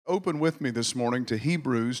open with me this morning to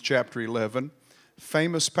Hebrews chapter 11,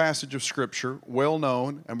 famous passage of Scripture, well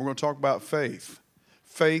known, and we're going to talk about faith.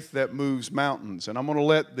 Faith that moves mountains. And I'm going to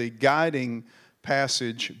let the guiding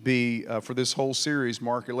passage be for this whole series,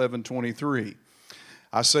 Mark 11:23.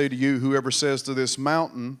 I say to you, whoever says to this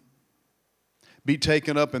mountain, be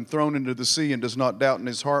taken up and thrown into the sea, and does not doubt in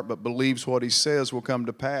his heart, but believes what he says will come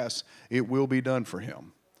to pass, it will be done for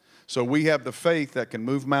him. So we have the faith that can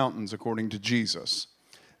move mountains according to Jesus.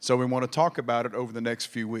 So we want to talk about it over the next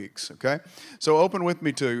few weeks, okay? So open with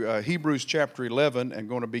me to Hebrews chapter 11, and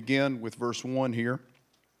going to begin with verse 1 here.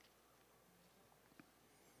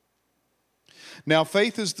 Now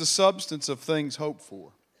faith is the substance of things hoped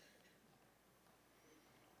for.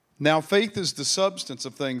 Now faith is the substance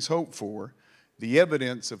of things hoped for, the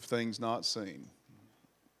evidence of things not seen.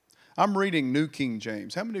 I'm reading New King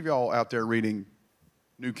James. How many of y'all out there reading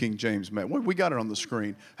New King James? We got it on the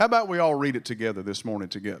screen. How about we all read it together this morning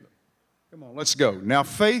together? Come on, let's go. Now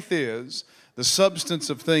faith is the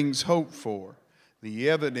substance of things hoped for,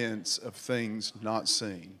 the evidence of things not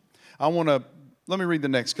seen. Let me read the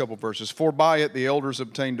next couple verses. For by it the elders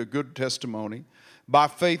obtained a good testimony. By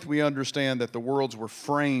faith we understand that the worlds were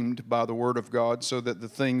framed by the word of God, so that the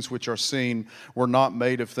things which are seen were not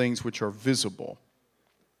made of things which are visible.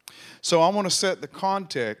 So I want to set the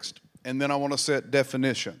context, and then I want to set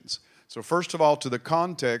definitions. So first of all, to the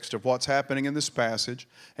context of what's happening in this passage,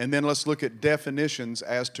 and then let's look at definitions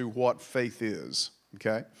as to what faith is,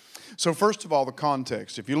 okay? So first of all, the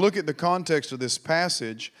context. If you look at the context of this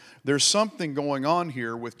passage, there's something going on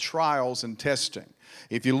here with trials and testing.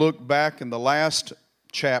 If you look back in the last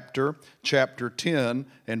chapter, chapter 10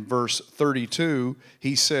 and verse 32,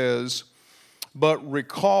 he says, but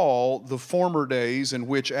recall the former days in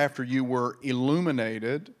which after you were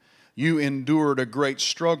illuminated, you endured a great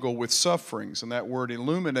struggle with sufferings. And that word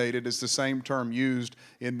illuminated is the same term used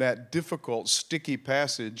in that difficult, sticky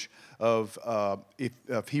passage of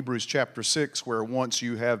Hebrews chapter 6, where once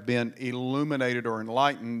you have been illuminated or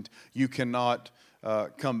enlightened, you cannot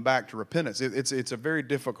come back to repentance. It's a very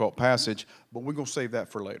difficult passage, but we're going to save that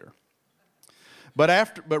for later.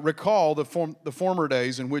 But recall the former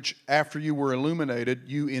days in which after you were illuminated,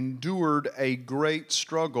 you endured a great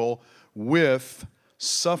struggle with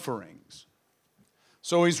sufferings.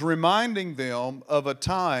 So he's reminding them of a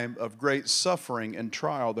time of great suffering and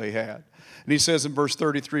trial they had. And he says in verse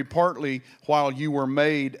 33, partly while you were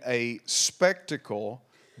made a spectacle,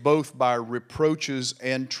 both by reproaches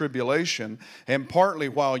and tribulation, and partly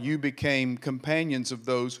while you became companions of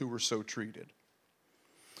those who were so treated.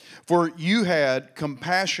 For you had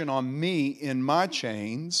compassion on me in my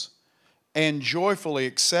chains, and joyfully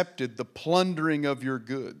accepted the plundering of your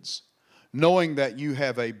goods, knowing that you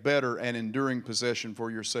have a better and enduring possession for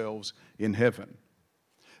yourselves in heaven.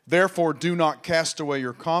 Therefore do not cast away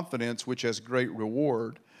your confidence, which has great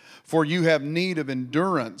reward, for you have need of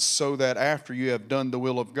endurance, so that after you have done the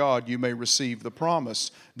will of God, you may receive the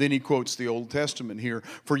promise. Then he quotes the Old Testament here.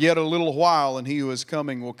 For yet a little while, and he who is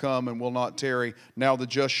coming will come and will not tarry. Now the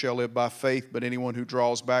just shall live by faith, but anyone who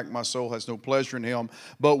draws back, my soul has no pleasure in him.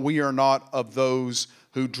 But we are not of those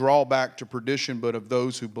who draw back to perdition, but of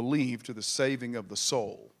those who believe to the saving of the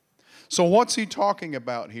soul. So what's he talking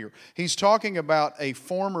about here? He's talking about a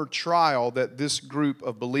former trial that this group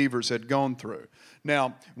of believers had gone through.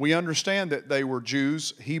 Now, we understand that they were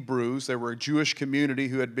Jews, Hebrews. They were a Jewish community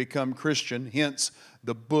who had become Christian, hence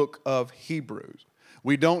the book of Hebrews.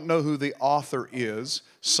 We don't know who the author is.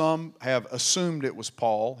 Some have assumed it was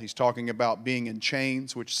Paul. He's talking about being in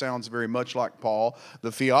chains, which sounds very much like Paul.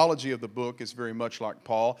 The theology of the book is very much like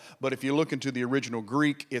Paul. But if you look into the original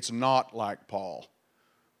Greek, it's not like Paul.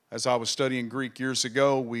 As I was studying Greek years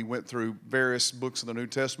ago, we went through various books of the New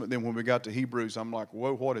Testament. Then when we got to Hebrews, I'm like,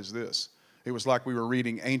 whoa, what is this? It was like we were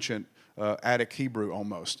reading ancient Attic Hebrew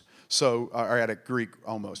almost. Or Attic Greek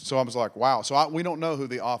almost. So I was like, wow. So we don't know who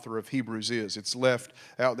the author of Hebrews is. It's left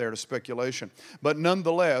out there to speculation. But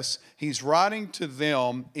nonetheless, he's writing to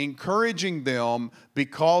them, encouraging them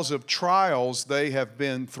because of trials they have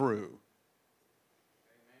been through.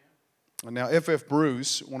 And now F.F.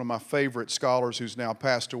 Bruce, one of my favorite scholars who's now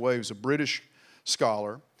passed away, who's a British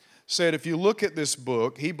scholar, said if you look at this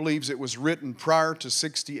book, he believes it was written prior to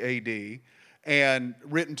 60 A.D. and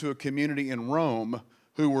written to a community in Rome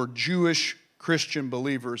who were Jewish Christian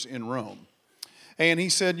believers in Rome. And he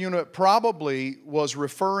said, it probably was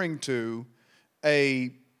referring to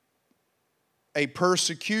a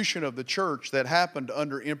persecution of the church that happened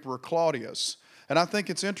under Emperor Claudius. And I think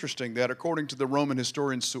it's interesting that according to the Roman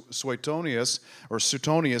historian Suetonius,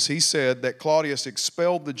 he said that Claudius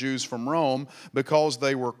expelled the Jews from Rome because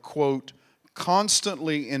they were, quote,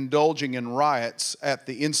 constantly indulging in riots at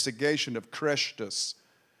the instigation of Chrestus.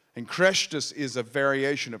 And Chrestus is a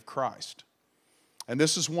variation of Christ. And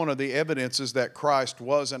this is one of the evidences that Christ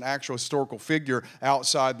was an actual historical figure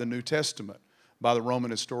outside the New Testament by the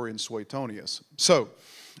Roman historian Suetonius. So,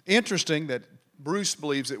 interesting that Bruce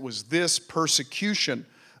believes it was this persecution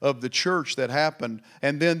of the church that happened,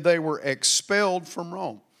 and then they were expelled from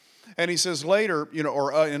Rome. And he says later,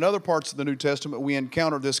 in other parts of the New Testament, we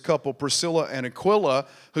encounter this couple, Priscilla and Aquila,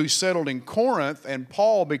 who settled in Corinth, and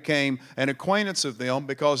Paul became an acquaintance of them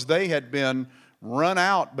because they had been run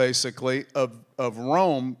out, basically, of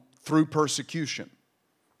Rome through persecution.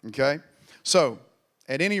 Okay? So,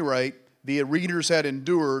 at any rate, the readers had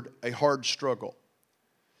endured a hard struggle.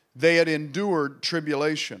 They had endured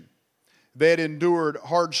tribulation. They had endured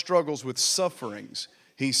hard struggles with sufferings,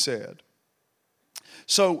 he said.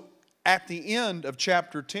 So, at the end of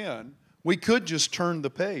chapter 10, we could just turn the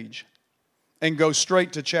page and go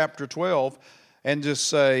straight to chapter 12 and just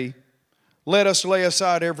say, let us lay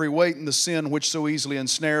aside every weight and the sin which so easily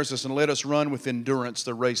ensnares us, and let us run with endurance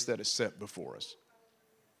the race that is set before us.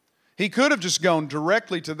 He could have just gone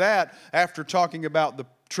directly to that after talking about the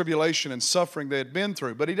tribulation and suffering they had been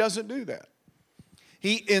through, but he doesn't do that.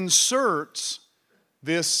 He inserts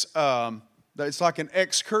this, it's like an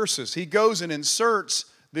excursus. He goes and inserts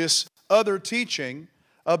this other teaching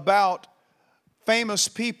about famous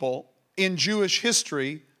people in Jewish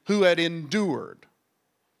history who had endured.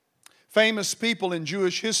 Famous people in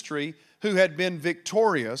Jewish history who had been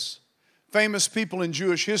victorious. Famous people in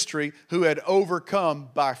Jewish history who had overcome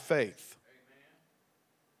by faith.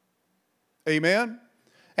 Amen?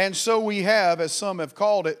 And so we have, as some have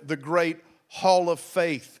called it, the great hall of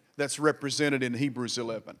faith that's represented in Hebrews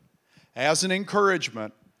 11 as an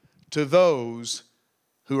encouragement to those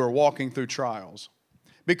who are walking through trials.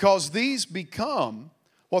 Because these become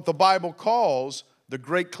what the Bible calls the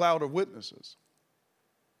great cloud of witnesses.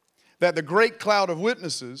 That the great cloud of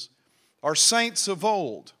witnesses are saints of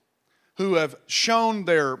old who have shown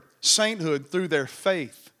their sainthood through their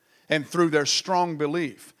faith and through their strong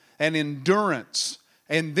belief and endurance.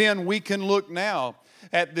 And then we can look now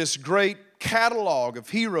at this great catalog of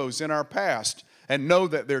heroes in our past and know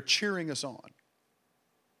that they're cheering us on.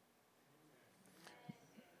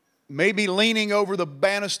 Maybe leaning over the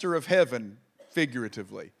banister of heaven,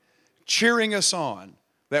 figuratively, cheering us on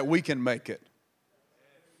that we can make it.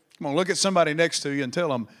 Come on, look at somebody next to you and tell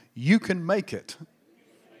them, you can make it.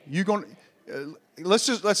 You're going.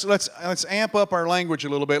 Let's amp up our language a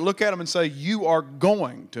little bit. Look at them and say, you are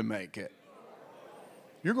going to make it.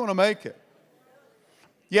 You're going to make it.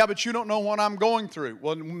 Yeah, but you don't know what I'm going through.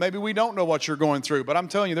 Well, maybe we don't know what you're going through, but I'm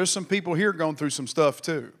telling you, there's some people here going through some stuff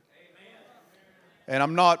too. And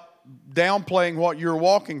I'm not downplaying what you're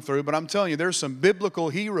walking through, but I'm telling you, there's some biblical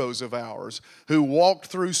heroes of ours who walked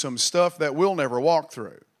through some stuff that we'll never walk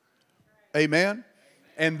through. Amen?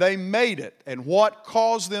 And they made it. And what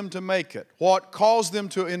caused them to make it? What caused them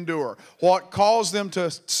to endure? What caused them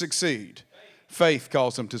to succeed? Faith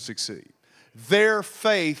caused them to succeed. Their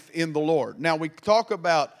faith in the Lord. Now we talk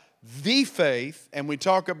about the faith and we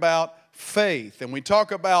talk about faith. And we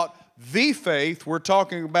talk about the faith, we're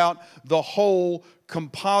talking about the whole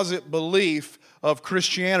composite belief of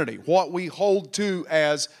Christianity. What we hold to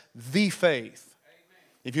as the faith.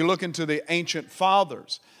 If you look into the ancient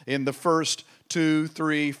fathers in the first 2,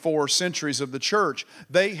 3, 4 centuries of the church,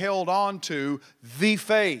 they held on to the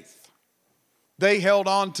faith. They held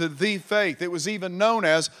on to the faith. It was even known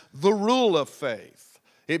as the rule of faith.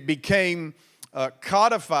 It became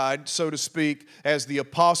codified, so to speak, as the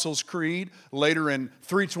Apostles' Creed, later in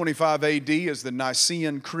 325 AD as the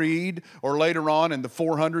Nicene Creed, or later on in the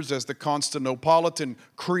 400s as the Constantinopolitan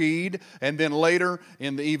Creed, and then later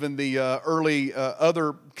in even the early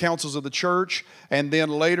other councils of the church, and then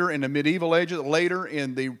later in the medieval ages, later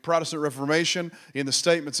in the Protestant Reformation, in the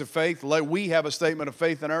statements of faith. We have a statement of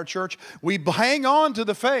faith in our church. We hang on to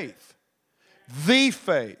the faith. The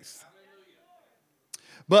faith.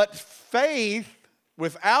 But faith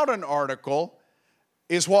without an article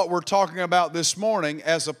is what we're talking about this morning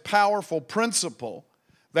as a powerful principle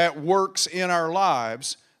that works in our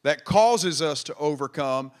lives that causes us to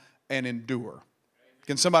overcome and endure.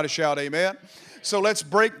 Can somebody shout amen? So let's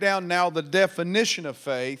break down now the definition of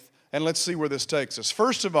faith and let's see where this takes us.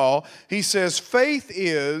 First of all, he says faith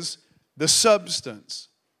is the substance.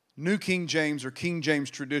 New King James or King James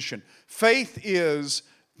tradition. Faith is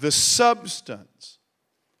the substance.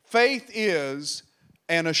 Faith is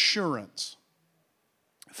an assurance.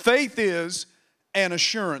 Faith is an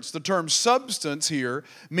assurance. The term substance here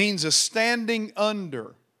means a standing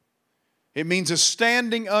under. It means a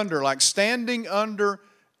standing under, like standing under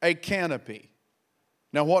a canopy.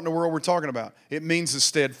 Now, what in the world we're talking about? It means the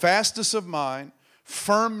steadfastness of mind,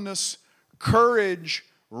 firmness, courage,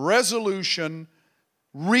 resolution,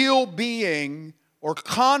 real being, or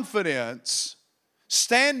confidence,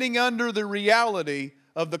 standing under the reality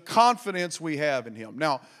of the confidence we have in Him.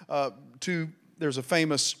 Now, there's a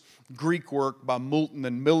famous Greek work by Moulton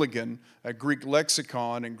and Milligan, a Greek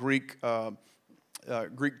lexicon and Greek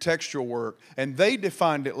textual work, and they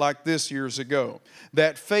defined it like this years ago,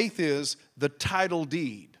 that faith is the title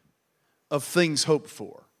deed of things hoped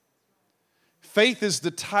for. Faith is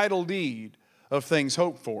the title deed of things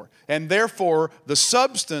hoped for, and therefore the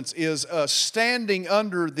substance is standing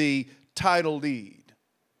under the title deed.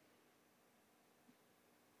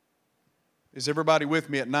 Is everybody with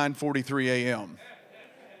me at 9:43 a.m.?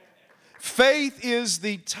 Faith is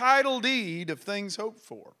the title deed of things hoped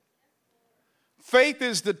for. Faith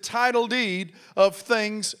is the title deed of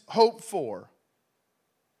things hoped for.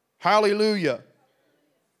 Hallelujah.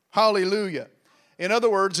 Hallelujah. In other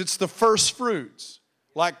words, it's the first fruits,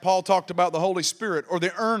 like Paul talked about the Holy Spirit, or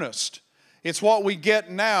the earnest. It's what we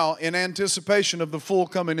get now in anticipation of the full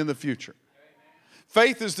coming in the future.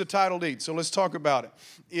 Faith is the title deed. So let's talk about it.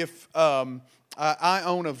 If I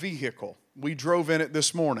own a vehicle, we drove in it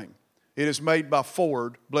this morning. It is made by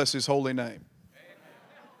Ford, bless His holy name.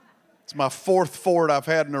 It's my fourth Ford I've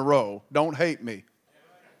had in a row. Don't hate me.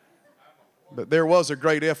 But there was a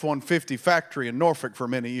great F-150 factory in Norfolk for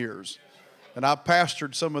many years. And I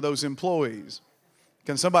pastored some of those employees.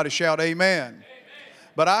 Can somebody shout amen? Amen?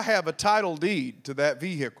 But I have a title deed to that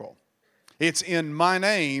vehicle. It's in my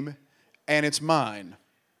name and it's mine.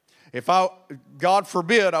 If God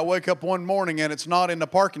forbid, I wake up one morning and it's not in the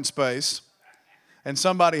parking space and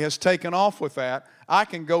somebody has taken off with that, I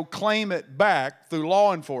can go claim it back through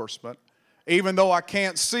law enforcement, even though I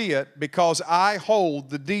can't see it, because I hold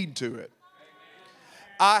the deed to it.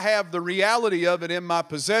 I have the reality of it in my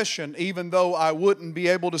possession, even though I wouldn't be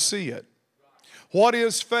able to see it. What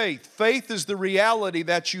is faith? Faith is the reality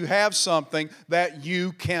that you have something that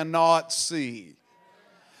you cannot see.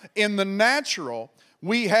 In the natural,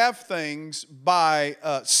 we have things by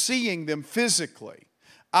seeing them physically.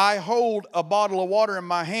 I hold a bottle of water in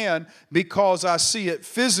my hand because I see it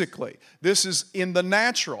physically. This is in the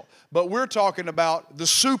natural. But we're talking about the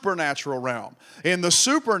supernatural realm. In the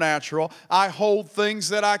supernatural, I hold things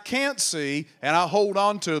that I can't see, and I hold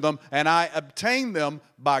on to them, and I obtain them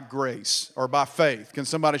by grace or by faith. Can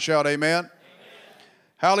somebody shout amen? Amen.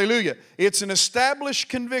 Hallelujah. It's an established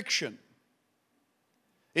conviction.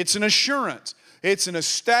 It's an assurance. It's an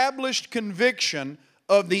established conviction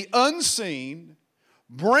of the unseen,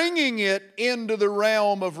 bringing it into the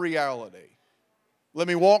realm of reality. Let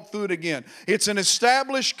me walk through it again. It's an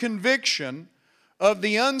established conviction of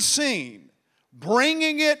the unseen,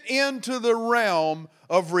 bringing it into the realm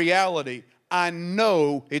of reality. I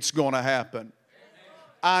know it's going to happen.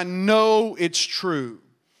 I know it's true.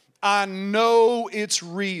 I know it's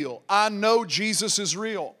real. I know Jesus is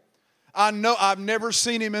real. I know I've never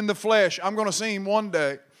seen Him in the flesh. I'm going to see Him one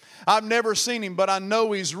day. I've never seen Him, but I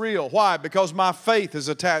know He's real. Why? Because my faith is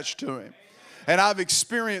attached to Him. And I've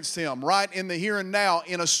experienced Him right in the here and now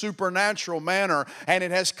in a supernatural manner. And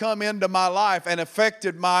it has come into my life and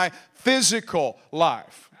affected my physical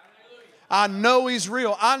life. I know He's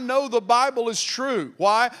real. I know the Bible is true.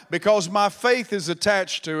 Why? Because my faith is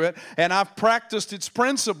attached to it, and I've practiced its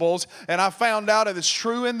principles, and I found out that it's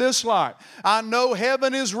true in this life. I know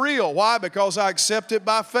heaven is real. Why? Because I accept it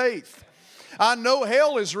by faith. I know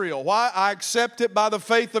hell is real. Why? I accept it by the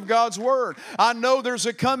faith of God's Word. I know there's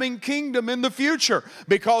a coming kingdom in the future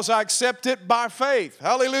because I accept it by faith.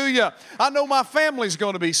 Hallelujah. I know my family's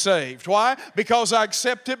going to be saved. Why? Because I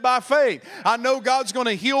accept it by faith. I know God's going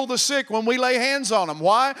to heal the sick when we lay hands on them.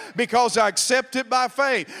 Why? Because I accept it by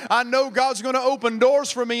faith. I know God's going to open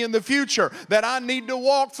doors for me in the future that I need to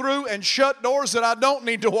walk through and shut doors that I don't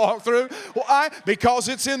need to walk through. Why? Because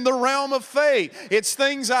it's in the realm of faith. It's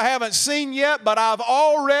things I haven't seen yet, but I've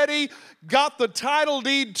already got the title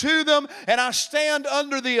deed to them, and I stand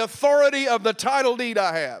under the authority of the title deed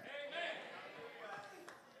I have.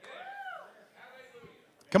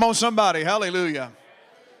 Come on, somebody. Hallelujah.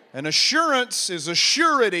 An assurance is a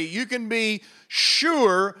surety. You can be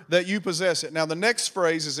sure that you possess it. Now, the next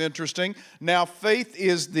phrase is interesting. Now, faith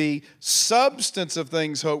is the substance of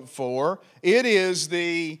things hoped for. It is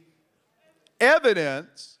the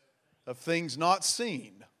evidence of things not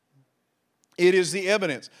seen. It is the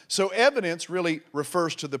evidence. So evidence really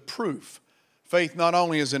refers to the proof. Faith not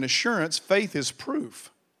only is an assurance, faith is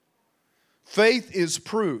proof. Faith is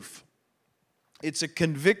proof. It's a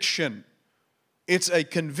conviction. It's a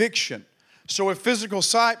conviction. So if physical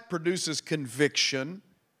sight produces conviction,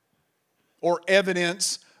 or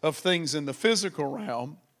evidence of things in the physical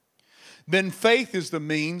realm, then faith is the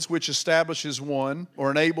means which establishes one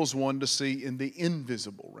or enables one to see in the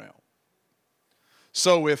invisible realm.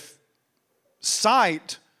 So if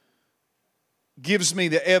sight gives me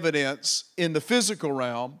the evidence in the physical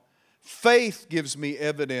realm, faith gives me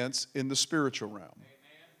evidence in the spiritual realm.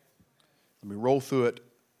 Let me roll through it.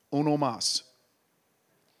 Uno más.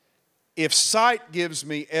 If sight gives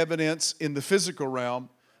me evidence in the physical realm,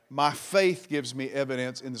 my faith gives me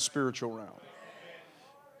evidence in the spiritual realm.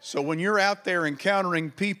 So when you're out there encountering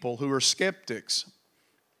people who are skeptics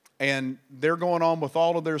and they're going on with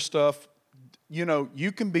all of their stuff, you know,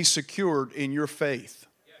 you can be secured in your faith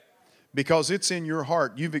because it's in your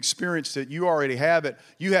heart. You've experienced it. You already have it.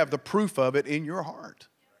 You have the proof of it in your heart.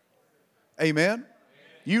 Amen?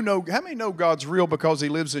 You know, how many know God's real because He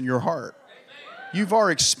lives in your heart? You've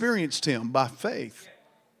already experienced Him by faith.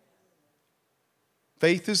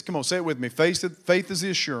 Faith is, come on, say it with me. Faith is the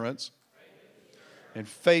assurance, and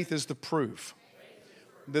faith is the proof.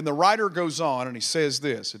 Then the writer goes on and he says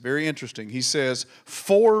this, very interesting. He says,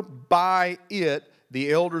 for by it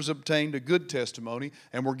the elders obtained a good testimony,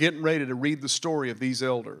 and we're getting ready to read the story of these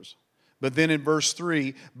elders. But then in verse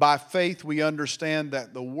 3, by faith we understand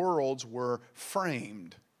that the worlds were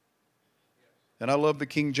framed. And I love the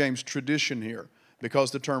King James tradition here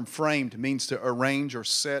because the term framed means to arrange or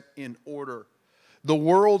set in order. The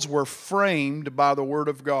worlds were framed by the Word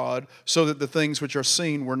of God so that the things which are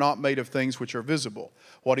seen were not made of things which are visible.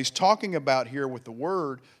 What he's talking about here with the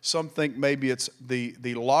Word, some think maybe it's the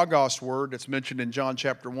Logos word that's mentioned in John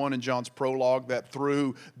chapter 1 in John's prologue, that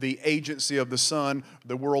through the agency of the Son,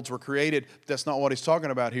 the worlds were created. That's not what he's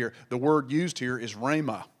talking about here. The word used here is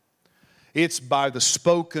rhema. It's by the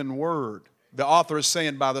spoken word. The author is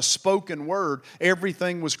saying by the spoken word,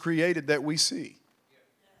 everything was created that we see.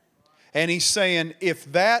 And he's saying,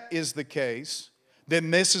 if that is the case,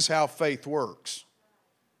 then this is how faith works.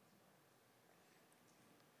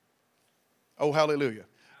 Oh, hallelujah.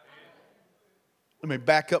 Let me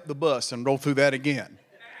back up the bus and roll through that again.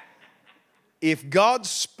 If God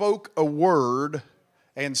spoke a word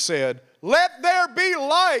and said, let there be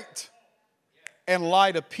light, and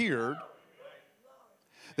light appeared,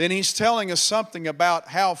 then He's telling us something about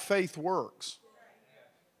how faith works.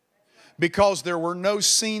 Because there were no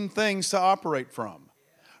seen things to operate from.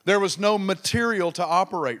 There was no material to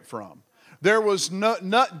operate from. There was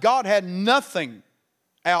God had nothing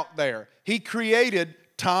out there. He created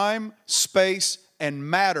time, space, and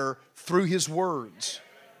matter through His words.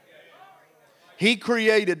 He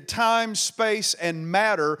created time, space, and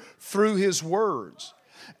matter through His words.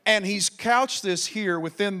 And He's couched this here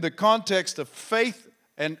within the context of faith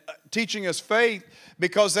and teaching us faith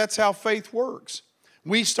because that's how faith works.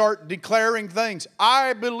 We start declaring things.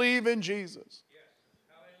 I believe in Jesus.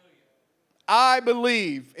 I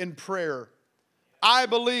believe in prayer. I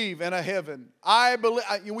believe in a heaven.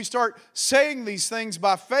 We start saying these things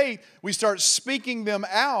by faith. We start speaking them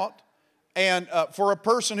out. And for a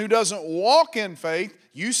person who doesn't walk in faith,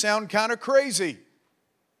 you sound kind of crazy.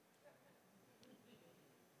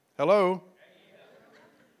 Hello?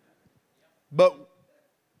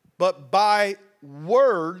 But by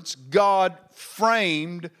words, God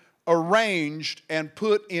framed, arranged, and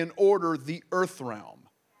put in order the earth realm.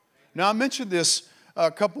 Now, I mentioned this a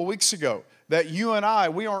couple weeks ago, that you and I,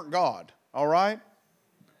 we aren't God, all right?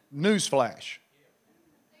 Newsflash.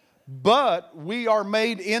 But we are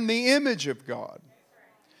made in the image of God.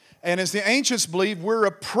 And as the ancients believe, we're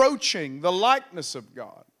approaching the likeness of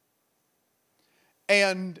God.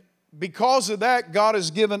 And because of that, God has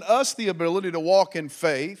given us the ability to walk in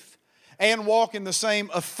faith and walk in the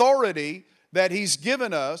same authority that He's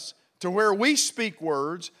given us, to where we speak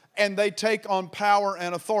words and they take on power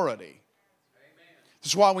and authority.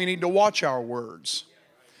 This is why we need to watch our words,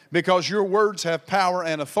 because your words have power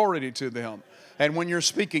and authority to them. And when you're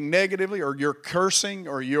speaking negatively or you're cursing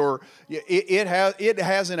or it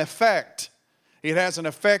has an effect. It has an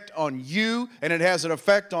effect on you, and it has an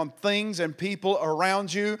effect on things and people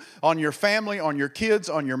around you, on your family, on your kids,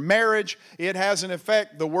 on your marriage. It has an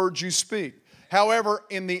effect, the words you speak. However,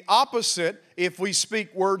 in the opposite, if we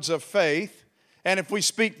speak words of faith, and if we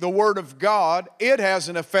speak the Word of God, it has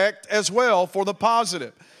an effect as well for the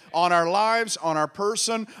positive. On our lives, on our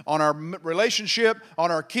person, on our relationship, on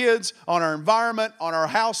our kids, on our environment, on our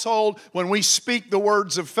household. When we speak the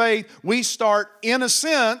words of faith, we start, in a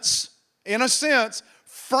sense,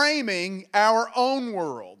 framing our own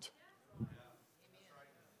world.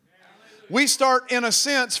 We start, in a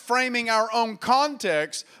sense, framing our own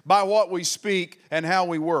context by what we speak and how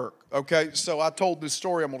we work. Okay, so I told this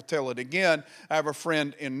story. I'm going to tell it again. I have a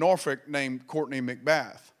friend in Norfolk named Courtney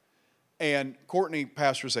McBath. And Courtney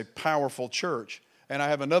pastors a powerful church. And I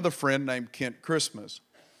have another friend named Kent Christmas.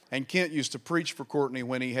 And Kent used to preach for Courtney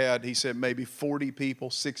when he said maybe 40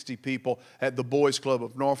 people, 60 people at the Boys Club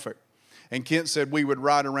of Norfolk. And Kent said we would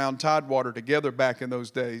ride around Tidewater together back in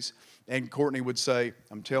those days. And Courtney would say,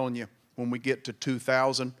 I'm telling you, when we get to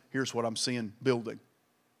 2,000, here's what I'm seeing building.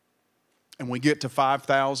 And when we get to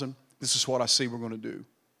 5,000, this is what I see we're going to do.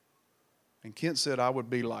 And Kent said I would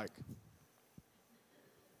be like,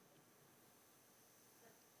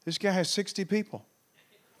 this guy has 60 people.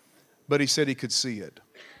 But he said he could see it.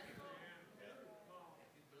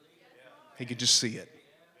 He could just see it.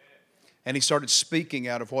 And he started speaking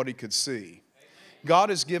out of what he could see. God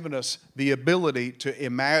has given us the ability to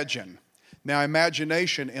imagine. Now,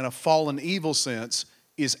 imagination in a fallen evil sense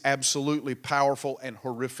is absolutely powerful and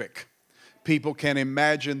horrific. People can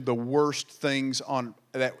imagine the worst things on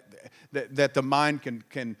that the mind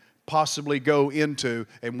can possibly go into,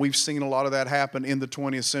 and we've seen a lot of that happen in the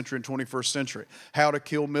 20th century and 21st century. How to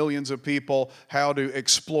kill millions of people, how to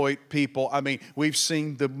exploit people. I mean, we've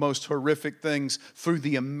seen the most horrific things through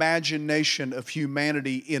the imagination of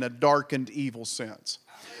humanity in a darkened evil sense.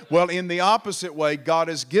 Well, in the opposite way, God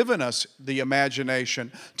has given us the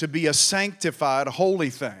imagination to be a sanctified,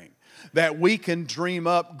 holy thing. That we can dream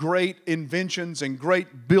up great inventions and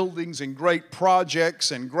great buildings and great projects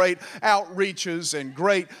and great outreaches and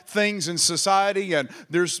great things in society. And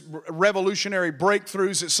there's revolutionary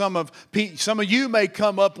breakthroughs that some of you may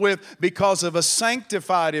come up with because of a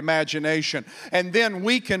sanctified imagination. And then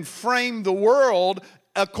we can frame the world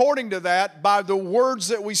according to that by the words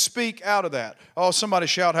that we speak out of that. Oh, somebody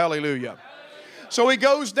shout hallelujah. So he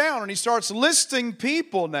goes down and he starts listing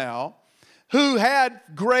people now who had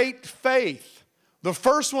great faith. The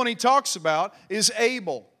first one he talks about is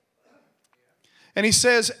Abel. And he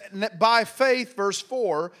says, by faith, verse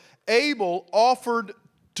 4, Abel offered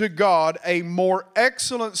to God a more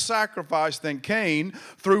excellent sacrifice than Cain,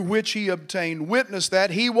 through which he obtained witness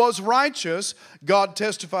that he was righteous, God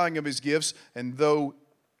testifying of his gifts, and through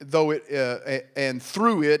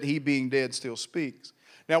it he being dead still speaks.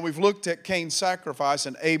 Now, we've looked at Cain's sacrifice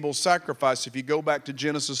and Abel's sacrifice. If you go back to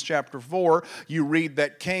Genesis chapter 4, you read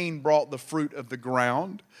that Cain brought the fruit of the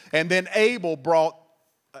ground, and then Abel brought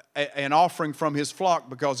an offering from his flock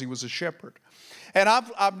because he was a shepherd. And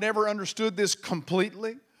I've never understood this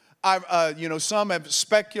completely. Some have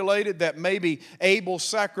speculated that maybe Abel's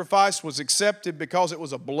sacrifice was accepted because it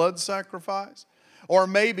was a blood sacrifice. Or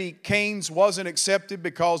maybe Cain's wasn't accepted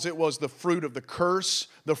because it was the fruit of the curse,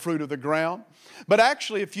 the fruit of the ground. But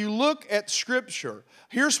actually, if you look at Scripture,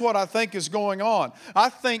 here's what I think is going on. I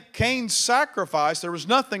think Cain's sacrifice, there was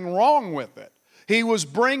nothing wrong with it. He was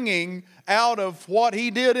bringing out of what he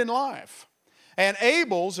did in life. And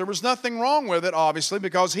Abel's, there was nothing wrong with it, obviously,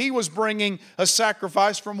 because he was bringing a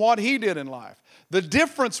sacrifice from what he did in life. The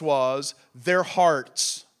difference was their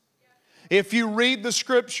hearts. If you read the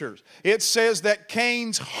Scriptures, it says that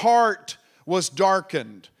Cain's heart was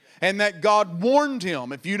darkened and that God warned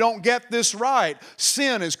him, if you don't get this right,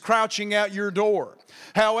 sin is crouching at your door.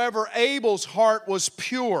 However, Abel's heart was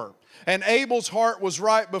pure. And Abel's heart was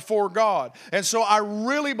right before God. And so I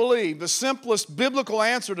really believe the simplest biblical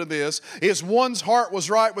answer to this is one's heart was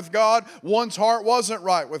right with God, one's heart wasn't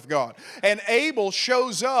right with God. And Abel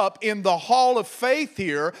shows up in the hall of faith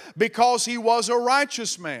here because he was a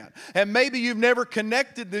righteous man. And maybe you've never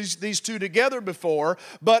connected these two together before,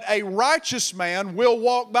 but a righteous man will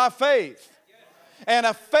walk by faith. And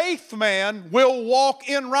a faith man will walk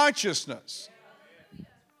in righteousness.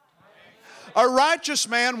 A righteous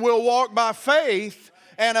man will walk by faith,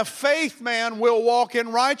 and a faith man will walk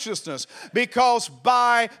in righteousness. Because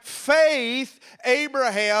by faith,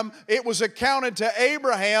 it was accounted to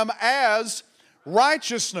Abraham as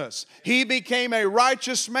righteousness. He became a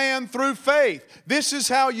righteous man through faith. This is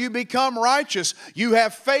how you become righteous. You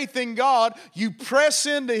have faith in God. You press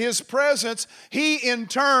into His presence. He in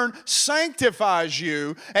turn sanctifies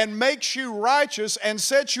you and makes you righteous and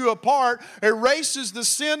sets you apart, erases the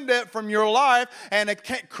sin debt from your life, and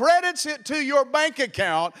credits it to your bank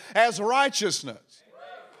account as righteousness.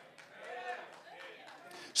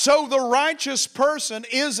 So the righteous person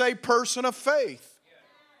is a person of faith.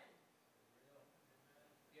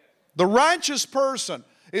 The righteous person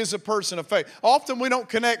is a person of faith. Often we don't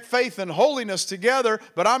connect faith and holiness together,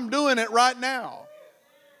 but I'm doing it right now.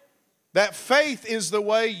 That faith is the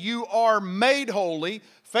way you are made holy.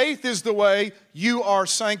 Faith is the way you are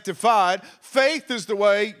sanctified. Faith is the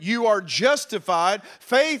way you are justified.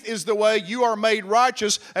 Faith is the way you are made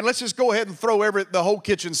righteous. And let's just go ahead and throw the whole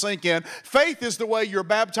kitchen sink in. Faith is the way you're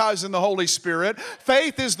baptized in the Holy Spirit.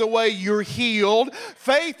 Faith is the way you're healed.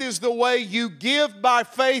 Faith is the way you give by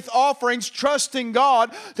faith offerings, trusting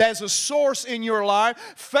God as a source in your life.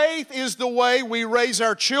 Faith is the way we raise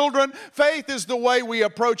our children. Faith is the way we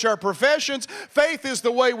approach our professions. Faith is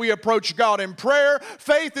the way we approach God in prayer.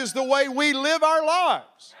 Faith is the way we live our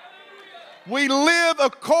lives. We live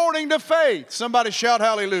according to faith. Somebody shout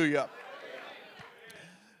hallelujah.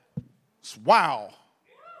 Wow.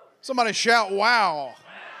 Somebody shout wow.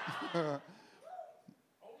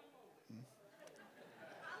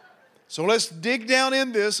 So let's dig down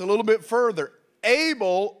in this a little bit further.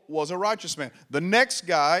 Abel was a righteous man. The next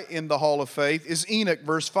guy in the hall of faith is Enoch,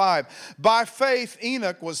 verse 5. By faith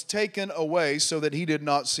Enoch was taken away so that he did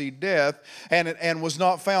not see death, and was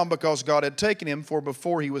not found because God had taken him. For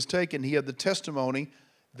before he was taken, he had the testimony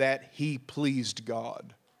that he pleased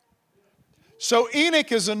God. So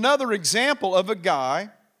Enoch is another example of a guy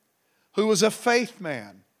who was a faith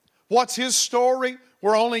man. What's his story?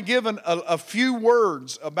 We're only given a few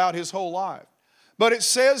words about his whole life. But it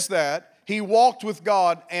says that he walked with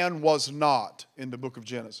God and was not in the book of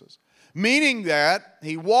Genesis. Meaning that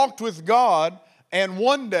he walked with God and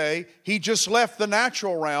one day he just left the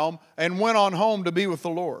natural realm and went on home to be with the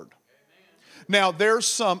Lord. Now there's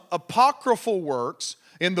some apocryphal works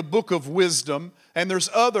in the book of wisdom, and there's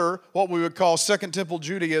other, what we would call Second Temple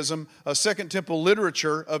Judaism, Second Temple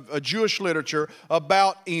literature, a Jewish literature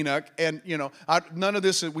about Enoch. And none of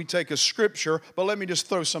this we take as scripture, but let me just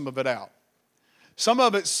throw some of it out. Some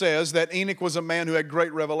of it says that Enoch was a man who had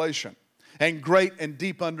great revelation and great and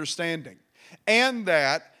deep understanding. And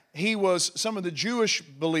that he was, some of the Jewish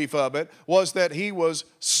belief of it was that he was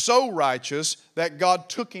so righteous that God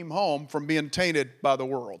took him home from being tainted by the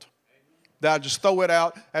world. I'll just throw it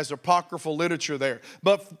out as apocryphal literature there.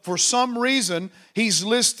 But for some reason, he's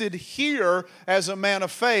listed here as a man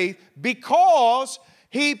of faith because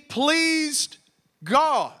he pleased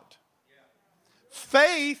God.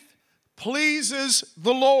 Faith pleases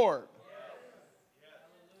the Lord.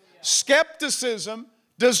 Skepticism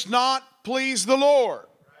does not please the Lord.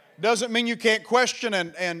 Doesn't mean you can't question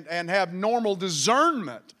and have normal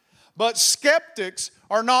discernment. But skeptics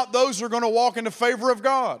are not those who are going to walk in the favor of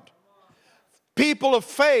God. People of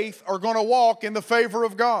faith are going to walk in the favor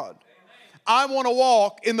of God. I want to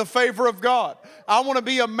walk in the favor of God. I want to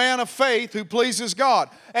be a man of faith who pleases God.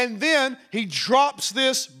 And then he drops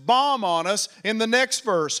this bomb on us in the next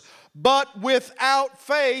verse. But without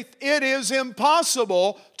faith, it is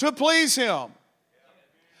impossible to please Him.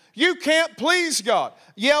 You can't please God.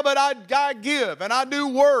 Yeah, but I give and I do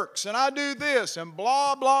works and I do this and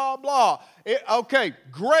blah, blah, blah. Okay,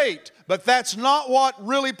 great, but that's not what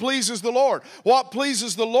really pleases the Lord. What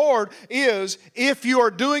pleases the Lord is if you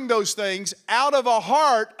are doing those things out of a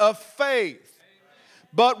heart of faith.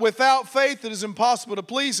 But without faith it is impossible to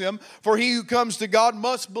please Him, for he who comes to God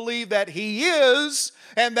must believe that He is,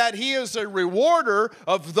 and that He is a rewarder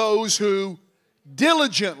of those who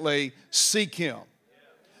diligently seek Him.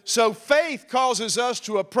 So faith causes us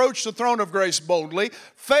to approach the throne of grace boldly.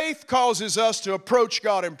 Faith causes us to approach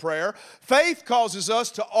God in prayer. Faith causes us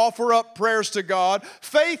to offer up prayers to God.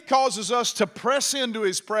 Faith causes us to press into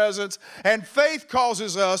His presence. And faith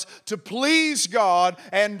causes us to please God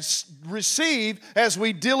and receive as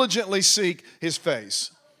we diligently seek His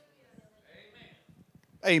face.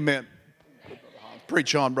 Amen.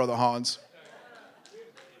 Preach on, Brother Hans.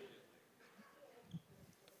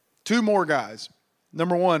 Two more guys.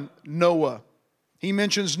 Number one, Noah. He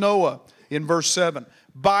mentions Noah in verse 7.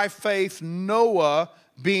 By faith, Noah,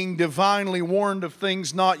 being divinely warned of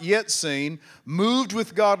things not yet seen, moved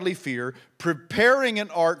with godly fear, preparing an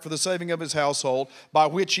ark for the saving of his household, by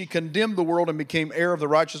which he condemned the world and became heir of the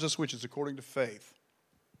righteousness which is according to faith.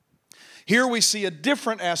 Here we see a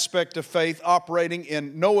different aspect of faith operating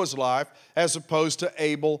in Noah's life as opposed to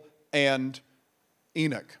Abel and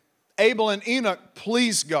Enoch. Abel and Enoch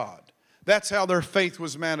pleased God. That's how their faith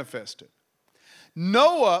was manifested.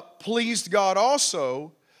 Noah pleased God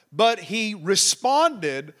also, but he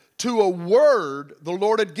responded to a word the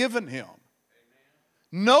Lord had given him.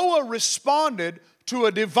 Noah responded to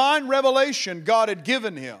a divine revelation God had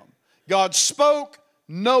given him. God spoke,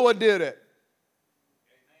 Noah did it.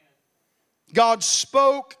 God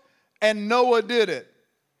spoke and Noah did it.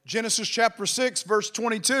 Genesis chapter 6 verse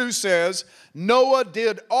 22 says, Noah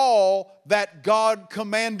did all that God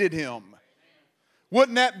commanded him.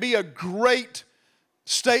 Wouldn't that be a great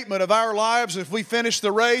statement of our lives if we finish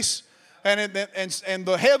the race? And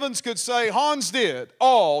the heavens could say, Hans did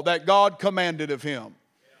all that God commanded of him.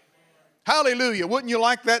 Hallelujah. Wouldn't you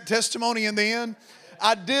like that testimony in the end?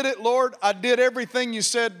 I did it, Lord. I did everything you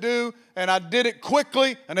said do, and I did it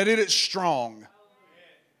quickly, and I did it strong.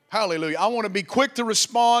 Hallelujah. I want to be quick to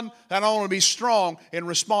respond, and I want to be strong in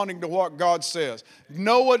responding to what God says.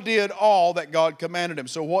 Noah did all that God commanded him.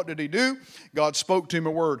 So what did he do? God spoke to him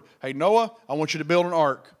a word. Hey, Noah, I want you to build an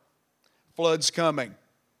ark. Flood's coming.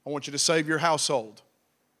 I want you to save your household.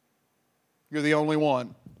 You're the only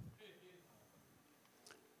one.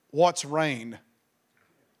 What's rain?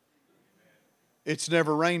 It's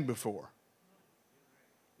never rained before.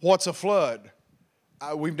 What's a flood?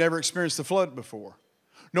 We've never experienced a flood before.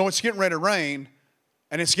 No, it's getting ready to rain,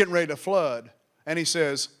 and it's getting ready to flood. And he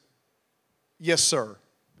says, yes, sir.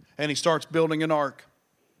 And he starts building an ark.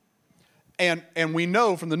 And we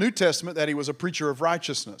know from the New Testament that he was a preacher of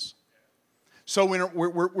righteousness. So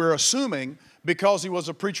we're assuming, because he was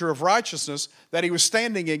a preacher of righteousness, that he was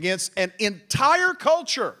standing against an entire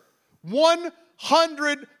culture,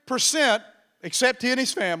 100%, except he and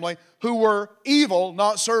his family, who were evil,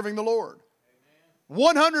 not serving the Lord.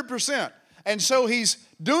 100%. And so he's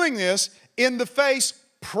doing this in the face,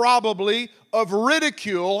 probably, of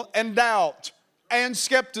ridicule and doubt and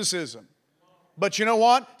skepticism. But you know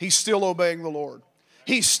what? He's still obeying the Lord.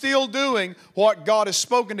 He's still doing what God has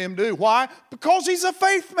spoken to him to do. Why? Because he's a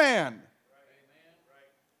faith man.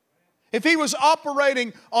 If he was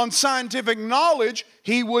operating on scientific knowledge,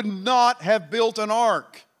 he would not have built an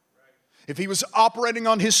ark. If he was operating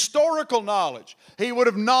on historical knowledge, he would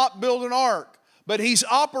have not built an ark. But he's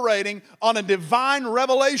operating on a divine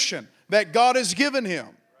revelation that God has given him.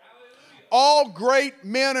 All great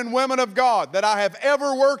men and women of God that I have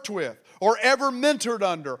ever worked with, or ever mentored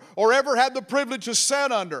under, or ever had the privilege to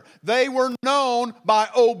sit under, they were known by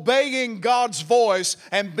obeying God's voice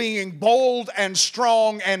and being bold and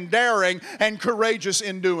strong and daring and courageous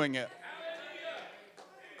in doing it.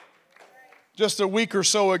 Just a week or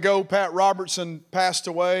so ago, Pat Robertson passed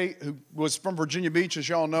away, who was from Virginia Beach, as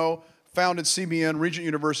y'all know, founded CBN, Regent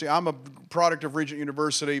University. I'm a product of Regent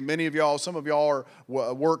University. Many of y'all, some of y'all are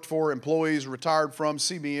worked for, employees, retired from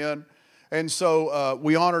CBN. And so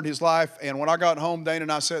we honored his life. And when I got home, Dana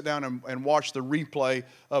and I sat down and watched the replay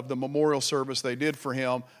of the memorial service they did for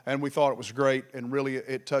him. And we thought it was great, and really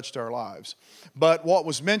it touched our lives. But what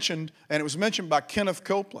was mentioned, and it was mentioned by Kenneth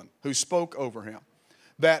Copeland, who spoke over him,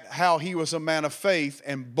 that how he was a man of faith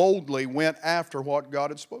and boldly went after what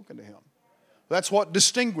God had spoken to him. That's what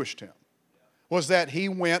distinguished him, was that he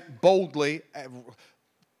went boldly,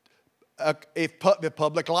 if the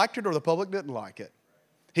public liked it or the public didn't like it.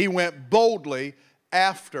 He went boldly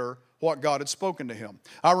after what God had spoken to him.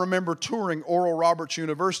 I remember touring Oral Roberts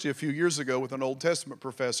University a few years ago with an Old Testament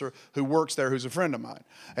professor who works there, who's a friend of mine.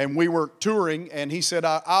 And we were touring, and he said,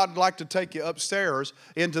 I'd like to take you upstairs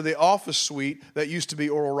into the office suite that used to be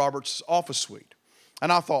Oral Roberts' office suite. And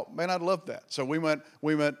I thought, man, I'd love that. So we went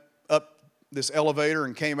up this elevator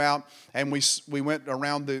and came out, and we went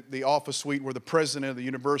around the office suite where the president of the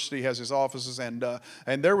university has his offices,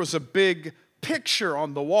 and there was a big picture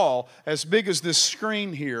on the wall as big as this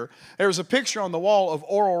screen here. There was a picture on the wall of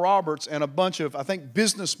Oral Roberts and a bunch of, I think,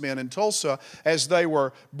 businessmen in Tulsa as they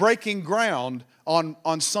were breaking ground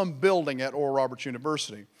on some building at Oral Roberts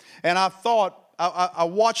University. And I thought, I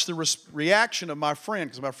watched the reaction of my friend,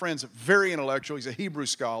 because my friend's very intellectual. He's a Hebrew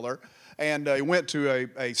scholar. And he went to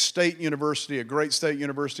a state university, a great state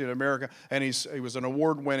university in America, and he was an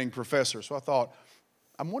award-winning professor. So I thought,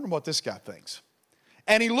 I'm wondering what this guy thinks.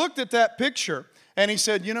 And he looked at that picture, and he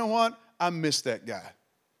said, you know what? I miss that guy.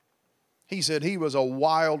 He said he was a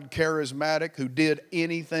wild, charismatic who did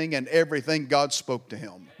anything and everything God spoke to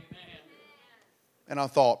him. Amen. And I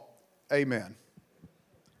thought, amen.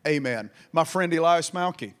 Amen. My friend Elias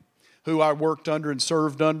Malki, who I worked under and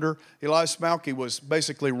served under. Elias Malki was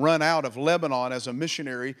basically run out of Lebanon as a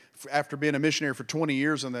missionary after being a missionary for 20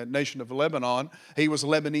 years in the nation of Lebanon. He was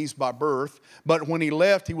Lebanese by birth, but when he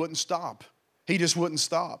left, he wouldn't stop. He just wouldn't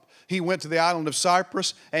stop. He went to the island of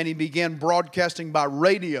Cyprus, and he began broadcasting by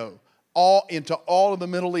radio into all of the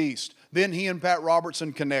Middle East. Then he and Pat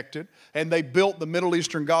Robertson connected, and they built the Middle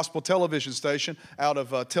Eastern Gospel television station out of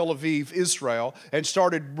Tel Aviv, Israel, and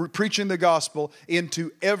started preaching the gospel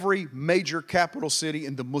into every major capital city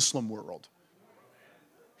in the Muslim world.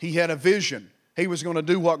 He had a vision. He was going to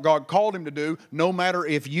do what God called him to do, no matter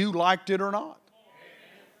if you liked it or not.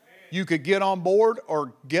 You could get on board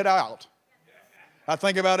or get out. I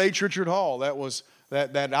think about H. Richard Hall,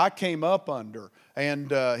 that I came up under.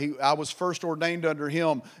 And I was first ordained under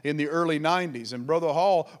him in the early 90s. And Brother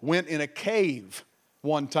Hall went in a cave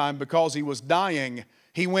one time because he was dying.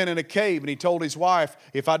 He went in a cave and he told his wife,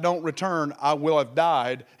 if I don't return, I will have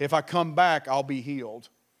died. If I come back, I'll be healed.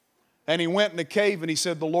 And he went in the cave and he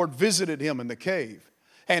said the Lord visited him in the cave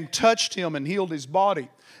and touched him and healed his body.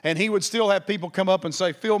 And he would still have people come up and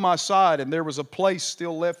say, feel my side. And there was a place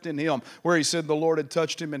still left in him where he said the Lord had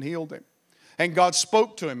touched him and healed him. And God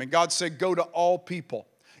spoke to him and God said, go to all people.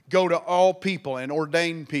 Go to all people and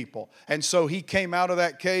ordain people. And so he came out of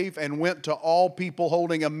that cave and went to all people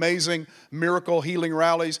holding amazing miracle healing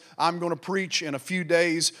rallies. I'm going to preach in a few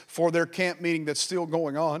days for their camp meeting that's still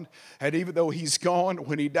going on. And even though he's gone,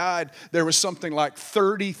 when he died, there was something like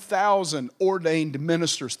 30,000 ordained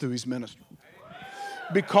ministers through his ministry.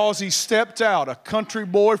 Because he stepped out, a country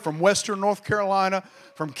boy from Western North Carolina,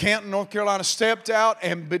 from Canton, North Carolina, stepped out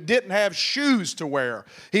and didn't have shoes to wear.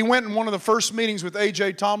 He went in one of the first meetings with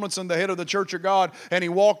A.J. Tomlinson, the head of the Church of God, and he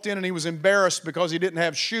walked in and he was embarrassed because he didn't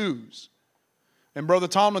have shoes. And Brother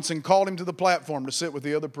Tomlinson called him to the platform to sit with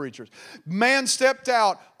the other preachers. Man stepped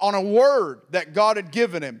out on a word that God had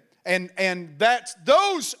given him, and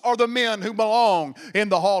those are the men who belong in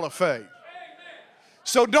the Hall of Faith.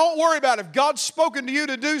 So don't worry about it. If God's spoken to you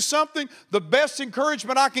to do something, the best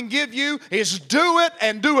encouragement I can give you is do it,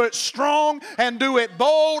 and do it strong, and do it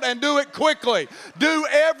bold, and do it quickly. Do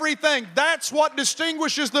everything. That's what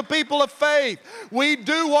distinguishes the people of faith. We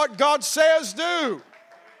do what God says do.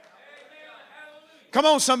 Come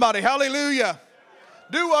on, somebody. Hallelujah.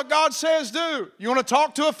 Do what God says do. You want to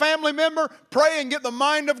talk to a family member? Pray and get the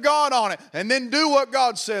mind of God on it, and then do what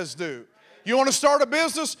God says do. You want to start a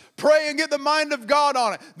business? Pray and get the mind of God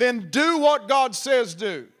on it. Then do what God says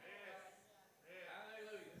do.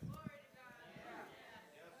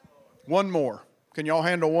 One more. Can y'all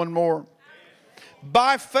handle one more?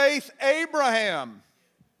 By faith, Abraham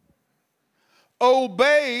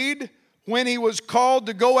obeyed when he was called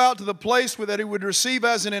to go out to the place that he would receive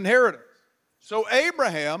as an inheritance. So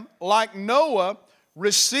Abraham, like Noah,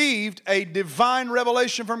 received a divine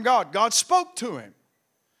revelation from God. God spoke to him.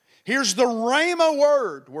 Here's the Rhema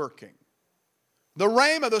word working. The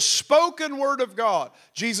Rhema, the spoken word of God.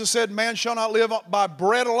 Jesus said, man shall not live by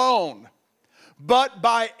bread alone, but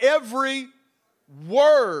by every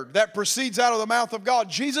word that proceeds out of the mouth of God.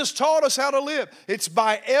 Jesus taught us how to live. It's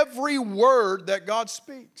by every word that God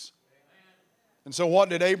speaks. And so what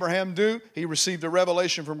did Abraham do? He received a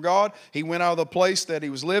revelation from God. He went out of the place that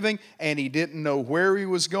he was living, and he didn't know where he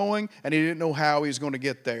was going, and he didn't know how he was going to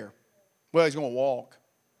get there. Well, he's going to walk.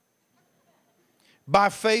 By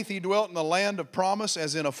faith he dwelt in the land of promise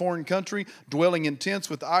as in a foreign country, dwelling in tents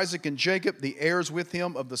with Isaac and Jacob, the heirs with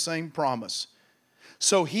him of the same promise.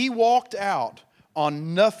 So he walked out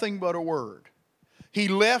on nothing but a word. He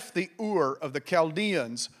left the Ur of the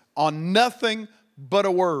Chaldeans on nothing but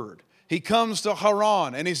a word. He comes to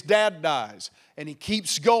Haran and his dad dies, and he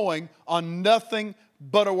keeps going on nothing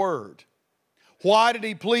but a word. Why did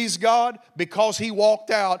he please God? Because he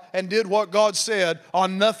walked out and did what God said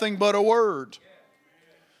on nothing but a word.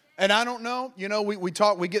 And I don't know,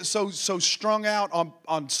 we get so strung out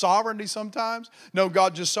on sovereignty sometimes. No,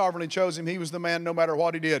 God just sovereignly chose him. He was the man no matter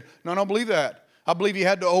what he did. No, I don't believe that. I believe he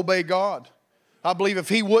had to obey God. I believe if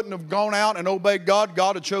he wouldn't have gone out and obeyed God,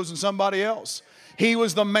 God had chosen somebody else. He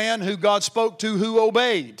was the man who God spoke to who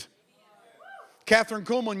obeyed. Catherine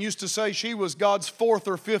Kuhlman used to say she was God's fourth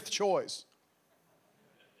or fifth choice.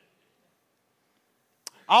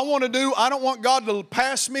 I don't want God to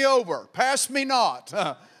pass me over. Pass me not.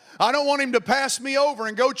 I don't want him to pass me over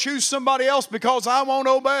and go choose somebody else because I won't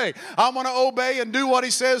obey. I want to obey and do what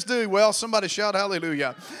he says do. Well, somebody shout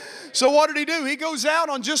hallelujah. So what did he do? He goes out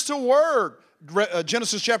on just a word.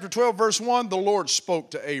 Genesis chapter 12, verse 1, the Lord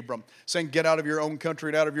spoke to Abram, saying, get out of your own country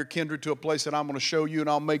and out of your kindred to a place that I'm going to show you, and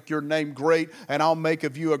I'll make your name great, and I'll make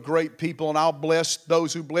of you a great people, and I'll bless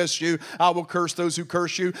those who bless you. I will curse those who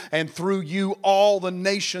curse you, and through you all the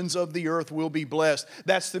nations of the earth will be blessed.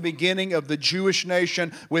 That's the beginning of the Jewish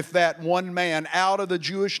nation with that one man. Out of the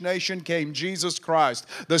Jewish nation came Jesus Christ,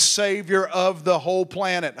 the Savior of the whole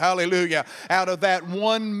planet. Hallelujah. Out of that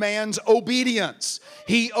one man's obedience,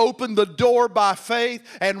 he opened the door by faith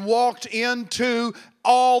and walked into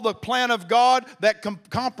all the plan of God that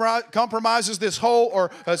compromises this whole, or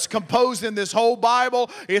is composed in this whole Bible.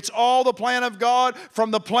 It's all the plan of God, from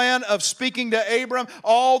the plan of speaking to Abram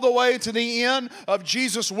all the way to the end of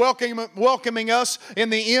Jesus welcoming us in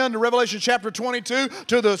the end, Revelation chapter 22,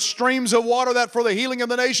 to the streams of water that for the healing of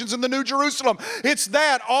the nations in the New Jerusalem. It's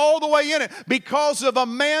that all the way in it because of a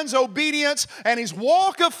man's obedience and his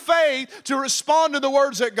walk of faith to respond to the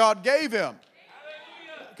words that God gave him.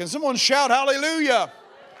 Can someone shout hallelujah?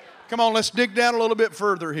 Come on, let's dig down a little bit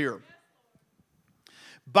further here.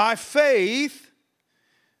 By faith,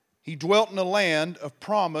 He dwelt in a land of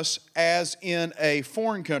promise as in a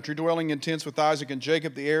foreign country, dwelling in tents with Isaac and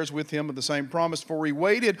Jacob, the heirs with him of the same promise. For he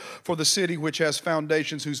waited for the city which has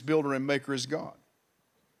foundations, whose builder and maker is God.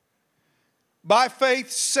 By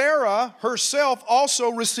faith, Sarah herself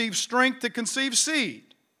also received strength to conceive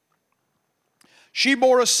seed. She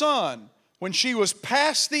bore a son when she was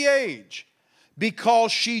past the age,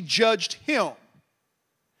 because she judged him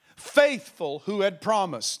faithful who had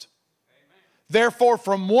promised. Therefore,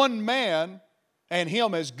 from one man, and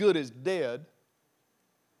him as good as dead,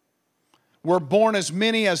 were born as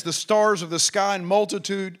many as the stars of the sky, in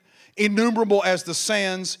multitude, innumerable as the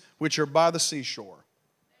sands which are by the seashore.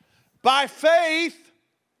 By faith,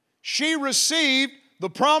 she received the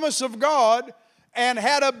promise of God and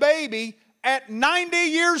had a baby at 90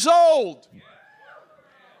 years old.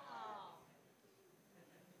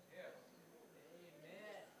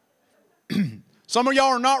 Some of y'all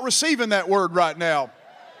are not receiving that word right now.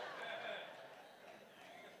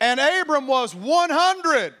 And Abram was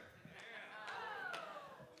 100.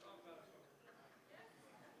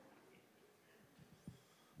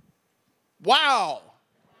 Wow.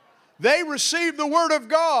 They received the word of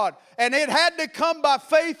God, and it had to come by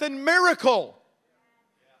faith and miracle.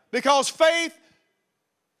 Because faith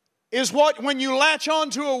is what, when you latch on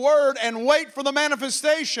to a word and wait for the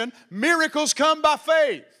manifestation, miracles come by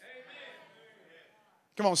faith.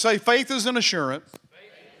 Come on, say faith is an assurance.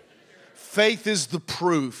 Faith is the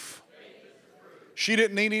proof. She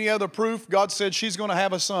didn't need any other proof. God said she's going to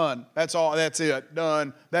have a son. That's all. That's it.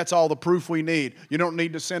 Done. That's all the proof we need. You don't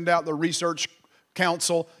need to send out the research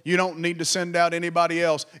council. You don't need to send out anybody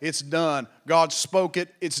else. It's done. God spoke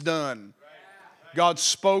it. It's done. God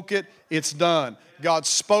spoke it. It's done. God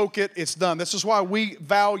spoke it. It's done. This is why we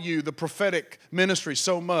value the prophetic ministry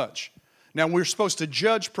so much. Now, we're supposed to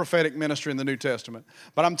judge prophetic ministry in the New Testament.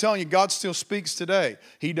 But I'm telling you, God still speaks today.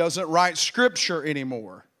 He doesn't write Scripture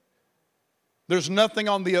anymore. There's nothing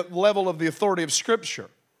on the level of the authority of Scripture.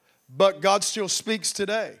 But God still speaks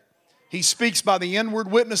today. He speaks by the inward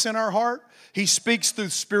witness in our heart. He speaks through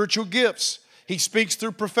spiritual gifts. He speaks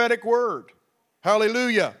through prophetic word.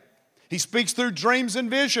 Hallelujah. He speaks through dreams and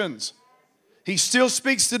visions. He still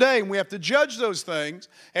speaks today, and we have to judge those things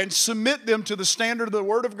and submit them to the standard of the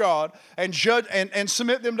Word of God and judge and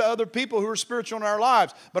submit them to other people who are spiritual in our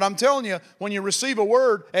lives. But I'm telling you, when you receive a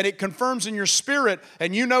word and it confirms in your spirit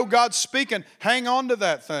and you know God's speaking, hang on to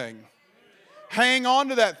that thing. Hang on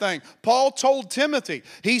to that thing. Paul told Timothy,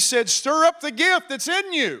 he said, stir up the gift that's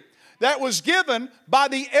in you that was given by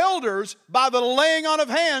the elders by the laying on of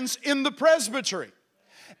hands in the presbytery.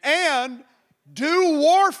 And do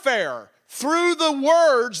warfare through the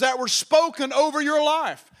words that were spoken over your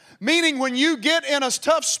life. Meaning when you get in a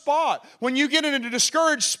tough spot, when you get in a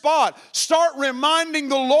discouraged spot, start reminding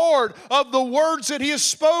the Lord of the words that He has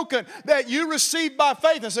spoken that you received by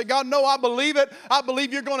faith. And say, God, no, I believe it. I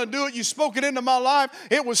believe you're going to do it. You spoke it into my life.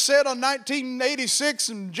 It was said on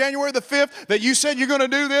 1986 on January the 5th that you said you're going to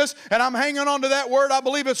do this, and I'm hanging on to that word. I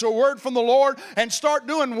believe it's a word from the Lord, and start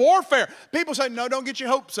doing warfare. People say, no, don't get your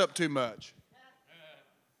hopes up too much.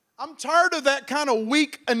 I'm tired of that kind of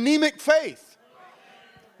weak, anemic faith.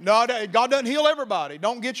 No, God doesn't heal everybody.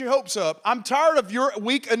 Don't get your hopes up. I'm tired of your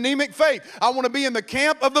weak, anemic faith. I want to be in the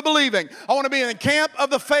camp of the believing. I want to be in the camp of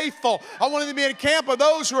the faithful. I want to be in the camp of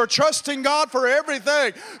those who are trusting God for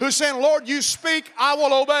everything. Who's saying, Lord, you speak, I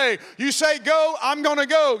will obey. You say go, I'm going to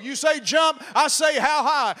go. You say jump, I say how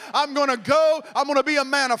high. I'm going to go. I'm going to be a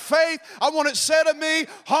man of faith. I want it said of me,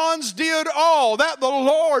 Hans did all that the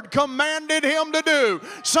Lord commanded him to do.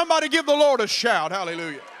 Somebody give the Lord a shout.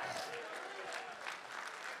 Hallelujah.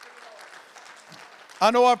 I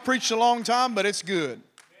know I've preached a long time, but it's good.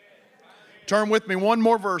 Turn with me one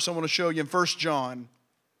more verse I want to show you in 1 John.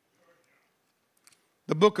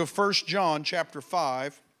 The book of 1 John chapter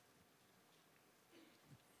 5.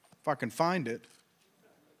 If I can find it.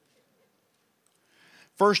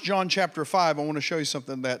 1 John chapter 5, I want to show you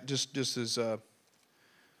something that just is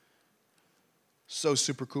so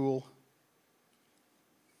super cool.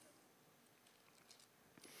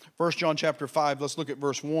 1 John chapter 5, let's look at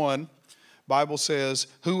verse 1. Bible says,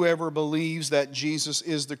 whoever believes that Jesus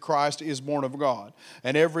is the Christ is born of God.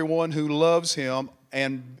 And everyone who loves him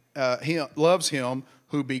loves him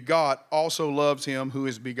who begot also loves him who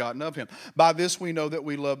is begotten of him. By this we know that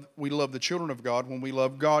we love the children of God when we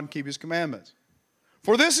love God and keep his commandments.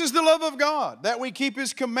 For this is the love of God, that we keep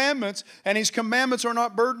his commandments, and his commandments are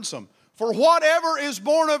not burdensome. For whatever is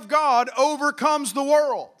born of God overcomes the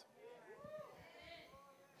world.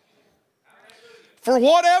 For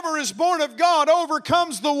whatever is born of God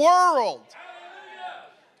overcomes the world.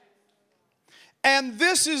 And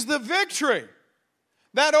this is the victory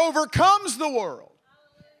that overcomes the world,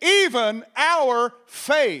 even our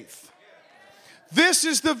faith. This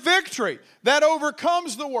is the victory that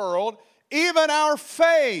overcomes the world, even our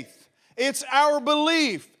faith. It's our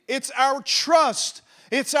belief. It's our trust.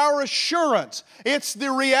 It's our assurance. It's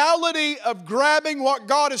the reality of grabbing what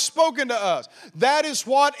God has spoken to us. That is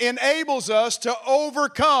what enables us to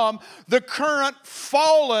overcome the current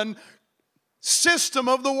fallen system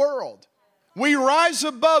of the world. We rise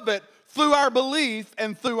above it through our belief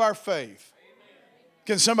and through our faith.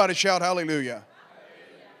 Can somebody shout hallelujah?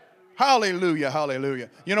 Hallelujah, hallelujah.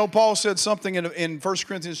 You know, Paul said something in 1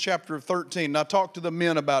 Corinthians chapter 13, and I talked to the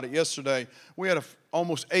men about it yesterday. We had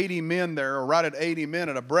almost 80 men there, or right at 80 men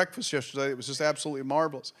at a breakfast yesterday. It was just absolutely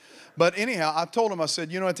marvelous. But anyhow, I told them, I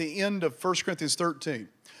said, you know, at the end of 1 Corinthians 13,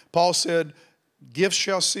 Paul said, gifts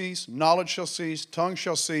shall cease, knowledge shall cease, tongue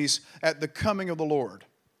shall cease at the coming of the Lord.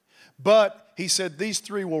 But he said these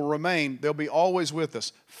three will remain. They'll be always with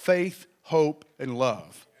us. Faith, hope, and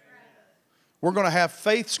love. We're going to have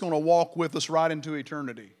faith's going to walk with us right into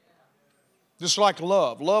eternity. Just like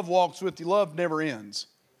love. Love walks with you. Love never ends.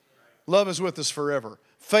 Love is with us forever.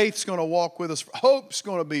 Faith's going to walk with us. Hope's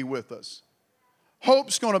going to be with us.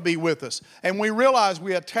 Hope's going to be with us. And we realize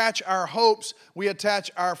we attach our hopes, we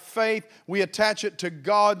attach our faith, we attach it to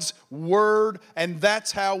God's Word, and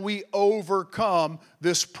that's how we overcome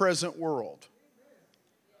this present world.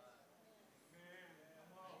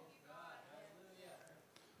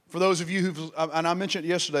 For those of you and I mentioned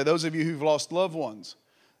yesterday, those of you who've lost loved ones,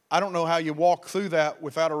 I don't know how you walk through that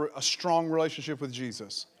without a strong relationship with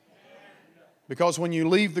Jesus. Because when you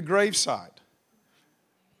leave the graveside,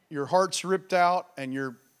 your heart's ripped out and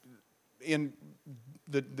you're in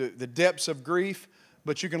the depths of grief,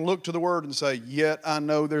 but you can look to the Word and say, yet I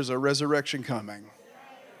know there's a resurrection coming.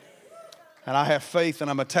 And I have faith,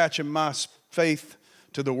 and I'm attaching my faith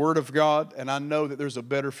to the Word of God, and I know that there's a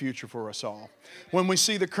better future for us all. When we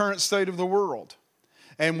see the current state of the world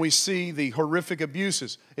and we see the horrific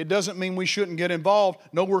abuses, it doesn't mean we shouldn't get involved.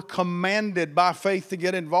 No, we're commanded by faith to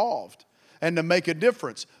get involved and to make a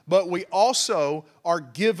difference. But we also are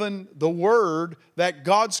given the word that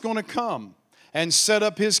God's going to come and set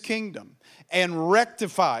up His kingdom and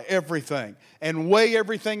rectify everything and weigh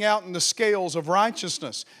everything out in the scales of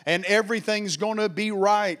righteousness, and everything's going to be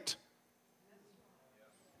right.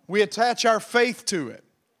 We attach our faith to it.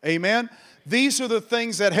 Amen? These are the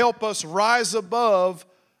things that help us rise above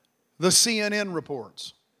the CNN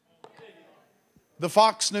reports, the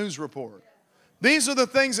Fox News report. These are the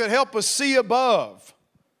things that help us see above.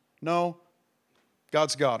 No,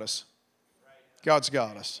 God's got us. God's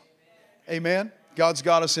got us. Amen? God's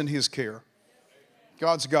got us in His care.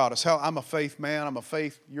 God's got us. I'm a faith man.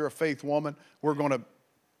 You're a faith woman. We're going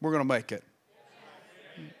to make it.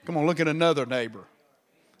 Come on, look at another neighbor.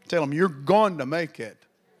 Tell them, you're going to make it.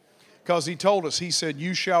 Because He told us, He said,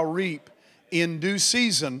 you shall reap in due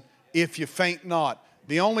season if you faint not.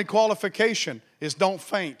 The only qualification is don't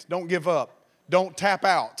faint. Don't give up. Don't tap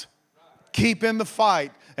out. Keep in the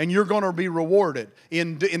fight, and you're going to be rewarded.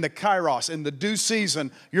 In the kairos, in the due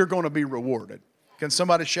season, you're going to be rewarded. Can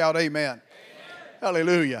somebody shout amen? Amen.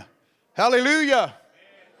 Hallelujah. Hallelujah. Amen.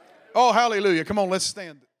 Oh, hallelujah. Come on, let's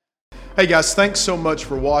stand. Hey guys, thanks so much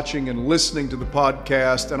for watching and listening to the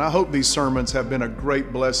podcast, and I hope these sermons have been a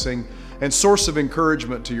great blessing and source of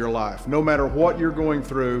encouragement to your life. No matter what you're going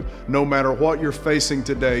through, no matter what you're facing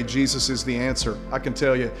today, Jesus is the answer. I can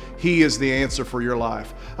tell you, He is the answer for your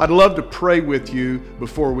life. I'd love to pray with you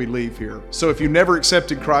before we leave here. So if you never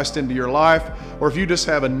accepted Christ into your life, or if you just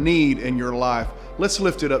have a need in your life, let's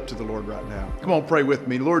lift it up to the Lord right now. Come on, pray with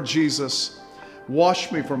me. Lord Jesus,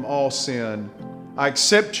 wash me from all sin. I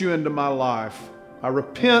accept you into my life. I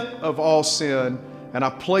repent of all sin, and I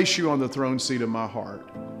place you on the throne seat of my heart.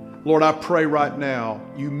 Lord, I pray right now,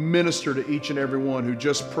 you minister to each and every one who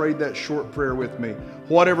just prayed that short prayer with me.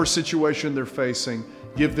 Whatever situation they're facing,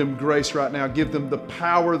 give them grace right now. Give them the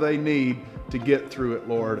power they need to get through it,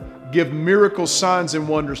 Lord. Give miracles, signs, and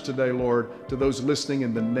wonders today, Lord, to those listening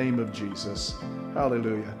in the name of Jesus.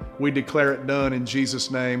 Hallelujah. We declare it done in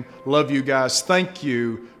Jesus' name. Love you guys. Thank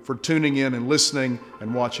you for tuning in and listening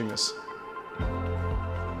and watching us.